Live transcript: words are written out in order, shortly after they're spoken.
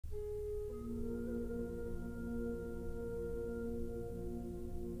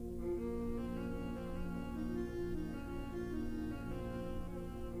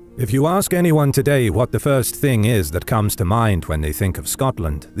If you ask anyone today what the first thing is that comes to mind when they think of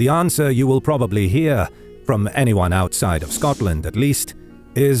Scotland, the answer you will probably hear, from anyone outside of Scotland at least,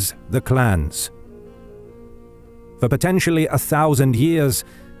 is the clans. For potentially 1,000 years,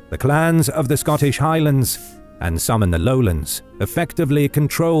 the clans of the Scottish Highlands, and some in the Lowlands, effectively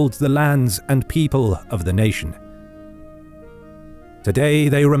controlled the lands and people of the nation. Today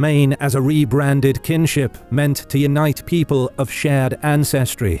they remain as a rebranded kinship meant to unite people of shared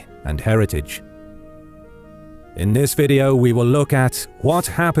ancestry and heritage. In this video we will look at what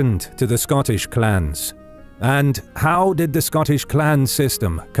happened to the Scottish clans, and how did the Scottish clan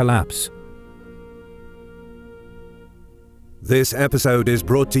system collapse. This episode is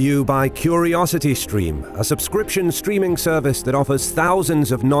brought to you by CuriosityStream, a subscription streaming service that offers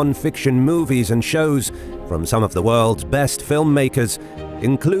thousands of non-fiction movies and shows from some of the world's best filmmakers,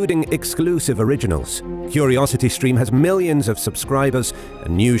 including exclusive originals. CuriosityStream has millions of subscribers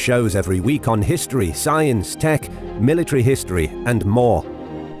and new shows every week on history, science, tech, military history, and more.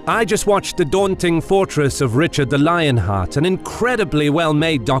 I just watched The Daunting Fortress of Richard the Lionheart, an incredibly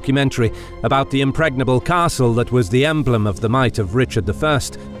well-made documentary about the impregnable castle that was the emblem of the might of Richard I,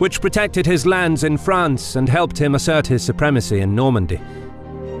 which protected his lands in France and helped him assert his supremacy in Normandy.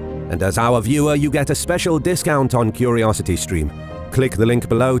 And as our viewer, you get a special discount on CuriosityStream. Click the link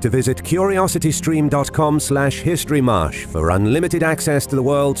below to visit curiositystream.com/HistoryMarche for unlimited access to the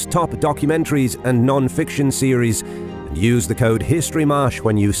world's top documentaries and non-fiction series. Use the code HistoryMarche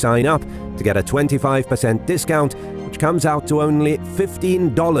when you sign up to get a 25% discount, which comes out to only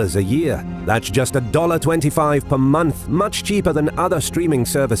 $15 a year. That's just $1.25 per month, much cheaper than other streaming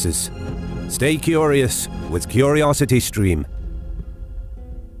services. Stay curious with CuriosityStream.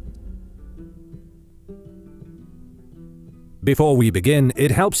 Before we begin,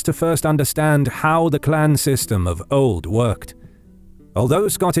 it helps to first understand how the clan system of old worked. Although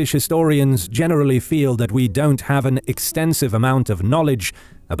Scottish historians generally feel that we don't have an extensive amount of knowledge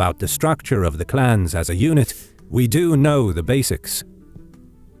about the structure of the clans as a unit, we do know the basics.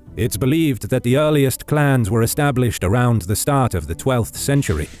 It's believed that the earliest clans were established around the start of the 12th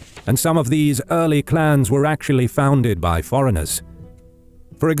century, and some of these early clans were actually founded by foreigners.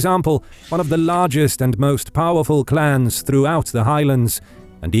 For example, one of the largest and most powerful clans throughout the Highlands,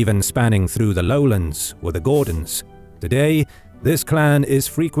 and even spanning through the Lowlands, were the Gordons. Today, this clan is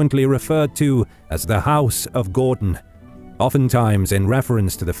frequently referred to as the House of Gordon, oftentimes in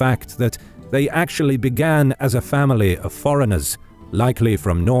reference to the fact that they actually began as a family of foreigners, likely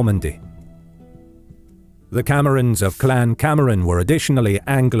from Normandy. The Camerons of Clan Cameron were additionally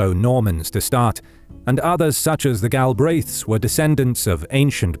Anglo-Normans to start, and others such as the Galbraiths were descendants of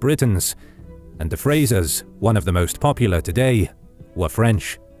ancient Britons, and the Frasers, one of the most popular today, were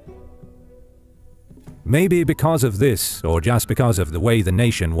French. Maybe because of this, or just because of the way the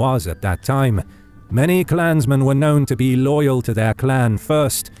nation was at that time, many clansmen were known to be loyal to their clan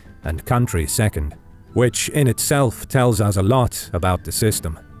first and country second, which in itself tells us a lot about the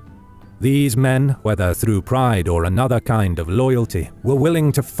system. These men, whether through pride or another kind of loyalty, were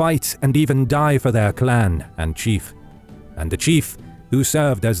willing to fight and even die for their clan and chief. And the chief, who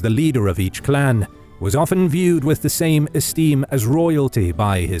served as the leader of each clan, was often viewed with the same esteem as royalty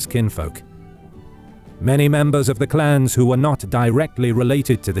by his kinfolk. Many members of the clans who were not directly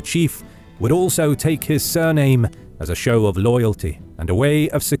related to the chief would also take his surname as a show of loyalty and a way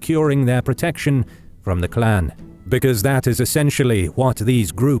of securing their protection from the clan, because that is essentially what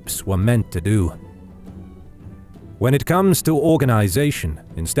these groups were meant to do. When it comes to organization,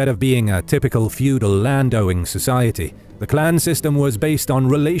 instead of being a typical feudal land-owning society, the clan system was based on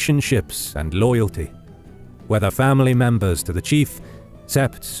relationships and loyalty. Whether family members to the chief,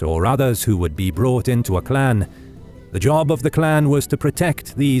 septs, or others who would be brought into a clan, the job of the clan was to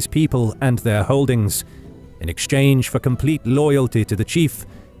protect these people and their holdings in exchange for complete loyalty to the chief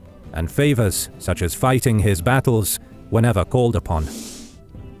and favors such as fighting his battles whenever called upon.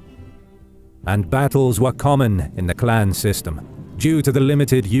 And battles were common in the clan system, due to the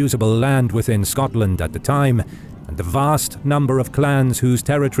limited usable land within Scotland at the time and the vast number of clans whose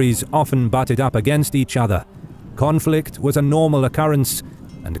territories often butted up against each other. Conflict was a normal occurrence,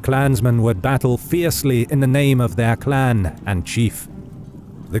 and clansmen would battle fiercely in the name of their clan and chief.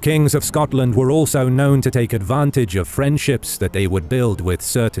 The kings of Scotland were also known to take advantage of friendships that they would build with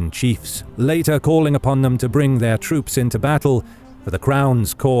certain chiefs, later calling upon them to bring their troops into battle for the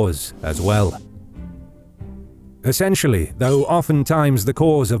crown's cause as well. Essentially, though oftentimes the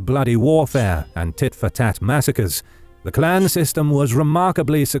cause of bloody warfare and tit-for-tat massacres, the clan system was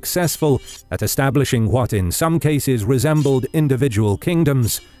remarkably successful at establishing what in some cases resembled individual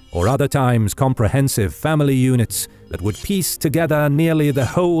kingdoms or other times comprehensive family units that would piece together nearly the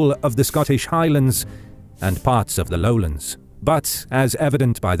whole of the Scottish Highlands and parts of the Lowlands. But, as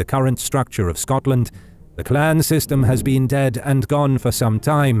evident by the current structure of Scotland, the clan system has been dead and gone for some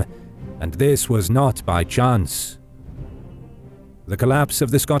time, and this was not by chance. The collapse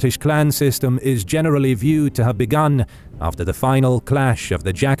of the Scottish clan system is generally viewed to have begun after the final clash of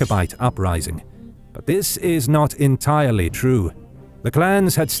the Jacobite uprising. But this is not entirely true. The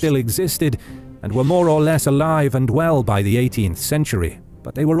clans had still existed and were more or less alive and well by the 18th century,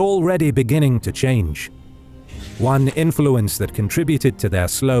 but they were already beginning to change. One influence that contributed to their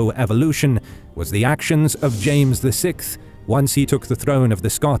slow evolution was the actions of James VI once he took the throne of the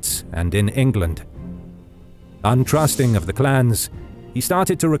Scots and in England. Untrusting of the clans, he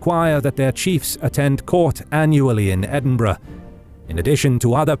started to require that their chiefs attend court annually in Edinburgh, in addition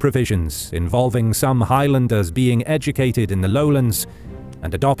to other provisions involving some Highlanders being educated in the Lowlands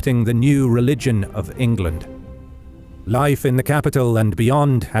and adopting the new religion of England. Life in the capital and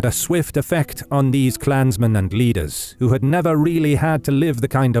beyond had a swift effect on these clansmen and leaders, who had never really had to live the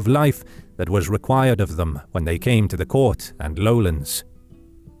kind of life that was required of them when they came to the court and Lowlands.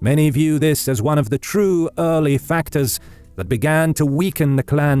 Many view this as one of the true early factors that began to weaken the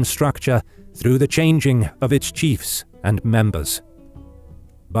clan structure through the changing of its chiefs and members.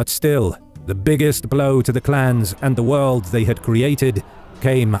 But still, the biggest blow to the clans and the world they had created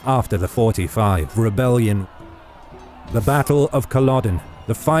came after the 45 rebellion. The Battle of Culloden,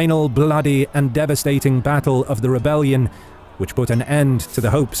 the final bloody and devastating battle of the rebellion, which put an end to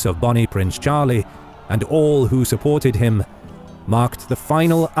the hopes of Bonnie Prince Charlie and all who supported him, marked the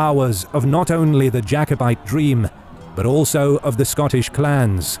final hours of not only the Jacobite dream, but also of the Scottish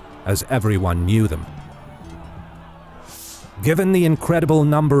clans as everyone knew them. Given the incredible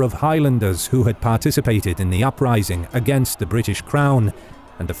number of Highlanders who had participated in the uprising against the British Crown,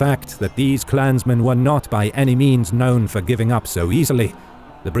 and the fact that these clansmen were not by any means known for giving up so easily,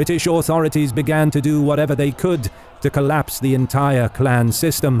 the British authorities began to do whatever they could to collapse the entire clan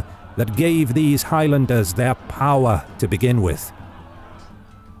system that gave these Highlanders their power to begin with.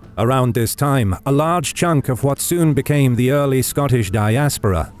 Around this time, a large chunk of what soon became the early Scottish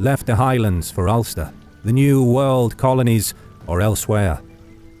diaspora left the Highlands for Ulster, the New World colonies, or elsewhere.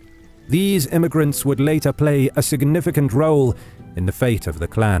 These immigrants would later play a significant role in the fate of the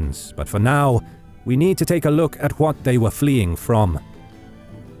clans, but for now, we need to take a look at what they were fleeing from.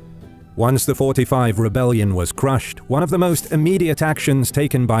 Once the 45 rebellion was crushed, one of the most immediate actions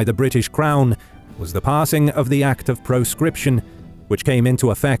taken by the British Crown was the passing of the Act of Proscription, which came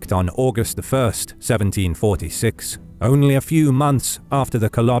into effect on August 1, 1746, only a few months after the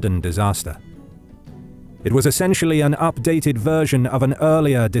Culloden disaster. It was essentially an updated version of an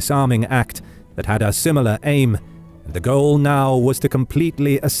earlier disarming act that had a similar aim, and the goal now was to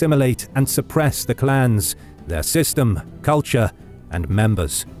completely assimilate and suppress the clans, their system, culture, and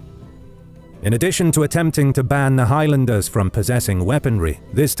members. In addition to attempting to ban the Highlanders from possessing weaponry,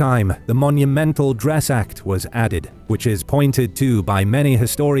 this time the Monumental Dress Act was added, which is pointed to by many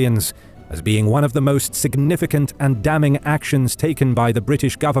historians as being one of the most significant and damning actions taken by the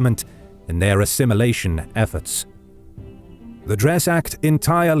British government in their assimilation efforts. The Dress Act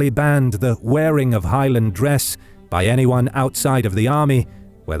entirely banned the wearing of Highland dress by anyone outside of the army,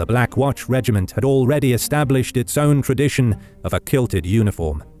 where the Black Watch Regiment had already established its own tradition of a kilted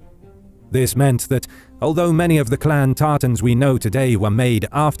uniform. This meant that, although many of the clan tartans we know today were made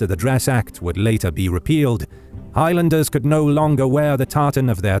after the Dress Act would later be repealed, Highlanders could no longer wear the tartan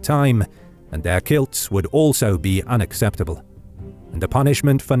of their time, and their kilts would also be unacceptable. And the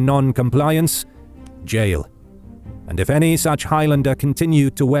punishment for non-compliance? Jail. And if any such Highlander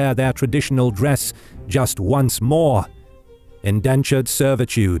continued to wear their traditional dress just once more, indentured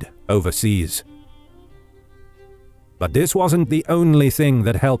servitude overseas. But this wasn't the only thing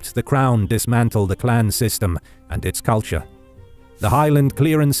that helped the Crown dismantle the clan system and its culture. The Highland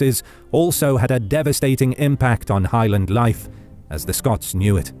Clearances also had a devastating impact on Highland life, as the Scots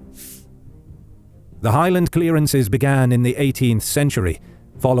knew it. The Highland Clearances began in the 18th century,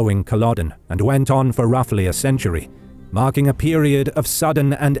 following Culloden, and went on for roughly a century, marking a period of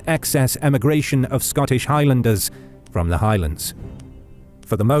sudden and excess emigration of Scottish Highlanders from the Highlands.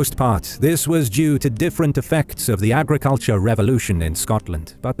 For the most part, this was due to different effects of the agriculture revolution in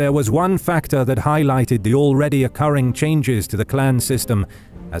Scotland, but there was one factor that highlighted the already occurring changes to the clan system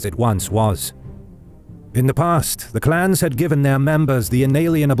as it once was. In the past, the clans had given their members the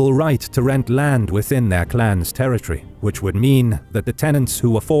inalienable right to rent land within their clan's territory, which would mean that the tenants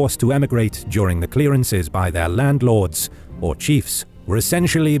who were forced to emigrate during the clearances by their landlords or chiefs were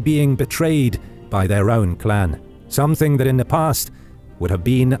essentially being betrayed by their own clan, something that in the past would have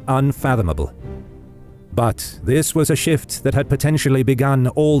been unfathomable. But this was a shift that had potentially begun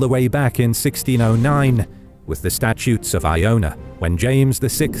all the way back in 1609 with the Statutes of Iona, when James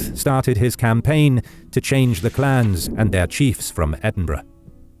VI started his campaign to change the clans and their chiefs from Edinburgh.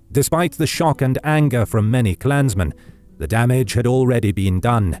 Despite the shock and anger from many clansmen, the damage had already been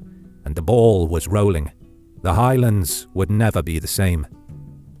done, and the ball was rolling. The Highlands would never be the same.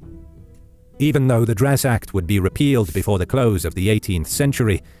 Even though the Dress Act would be repealed before the close of the 18th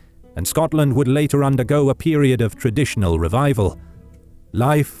century, and Scotland would later undergo a period of traditional revival,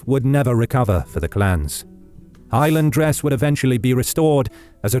 life would never recover for the clans. Highland dress would eventually be restored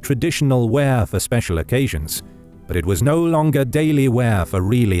as a traditional wear for special occasions, but it was no longer daily wear for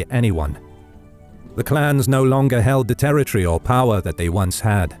really anyone. The clans no longer held the territory or power that they once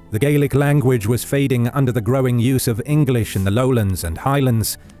had. The Gaelic language was fading under the growing use of English in the Lowlands and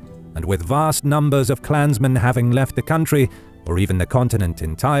Highlands, and with vast numbers of clansmen having left the country, or even the continent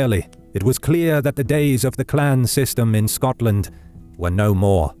entirely, it was clear that the days of the clan system in Scotland were no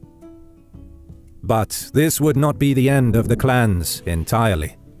more. But this would not be the end of the clans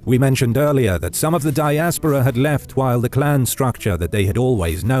entirely. We mentioned earlier that some of the diaspora had left while the clan structure that they had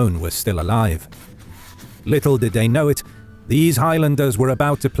always known was still alive. Little did they know it, these Highlanders were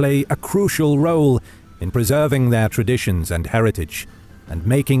about to play a crucial role in preserving their traditions and heritage, and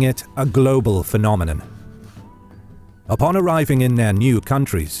making it a global phenomenon. Upon arriving in their new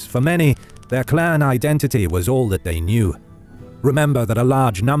countries, for many, their clan identity was all that they knew. Remember that a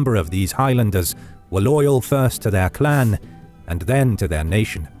large number of these Highlanders were loyal first to their clan and then to their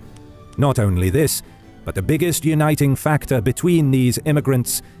nation. Not only this, but the biggest uniting factor between these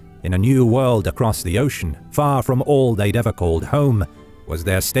immigrants in a new world across the ocean, far from all they'd ever called home, was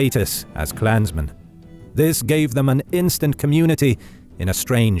their status as clansmen. This gave them an instant community in a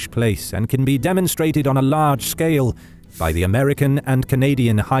strange place and can be demonstrated on a large scale by the American and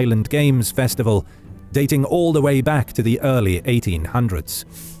Canadian Highland Games Festival, dating all the way back to the early 1800s.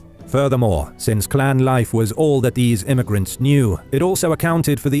 Furthermore, since clan life was all that these immigrants knew, it also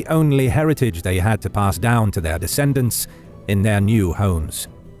accounted for the only heritage they had to pass down to their descendants in their new homes.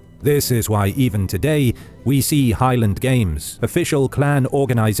 This is why even today we see Highland Games, official clan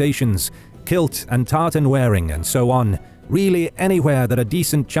organizations, kilt and tartan wearing and so on, really anywhere that a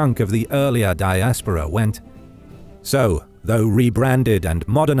decent chunk of the earlier diaspora went. So, though rebranded and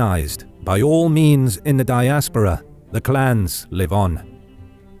modernized, by all means in the diaspora, the clans live on.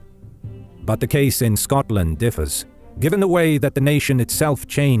 But the case in Scotland differs. Given the way that the nation itself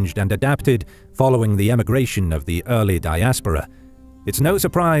changed and adapted following the emigration of the early diaspora, it's no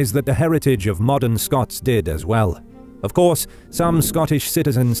surprise that the heritage of modern Scots did as well. Of course, some Scottish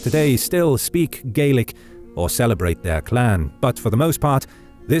citizens today still speak Gaelic or celebrate their clan, but for the most part,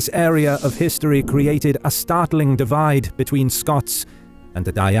 this area of history created a startling divide between Scots and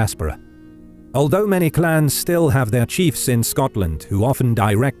the diaspora. Although many clans still have their chiefs in Scotland, who often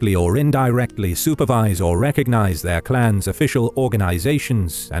directly or indirectly supervise or recognize their clan's official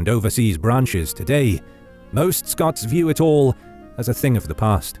organizations and overseas branches today, most Scots view it all as a thing of the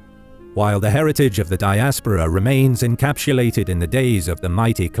past. While the heritage of the diaspora remains encapsulated in the days of the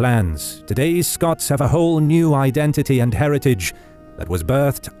mighty clans, today's Scots have a whole new identity and heritage that was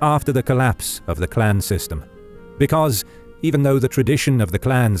birthed after the collapse of the clan system. Because, even though the tradition of the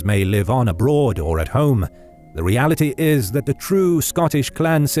clans may live on abroad or at home, the reality is that the true Scottish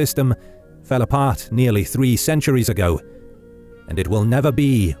clan system fell apart nearly 3 centuries ago, and it will never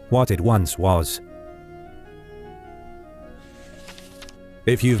be what it once was.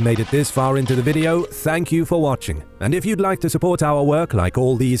 If you've made it this far into the video, thank you for watching. And if you'd like to support our work like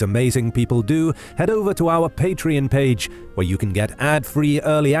all these amazing people do, head over to our Patreon page, where you can get ad-free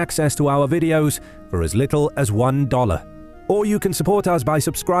early access to our videos for as little as $1. Or you can support us by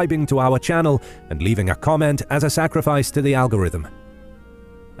subscribing to our channel and leaving a comment as a sacrifice to the algorithm.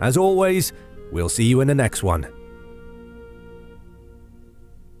 As always, we'll see you in the next one.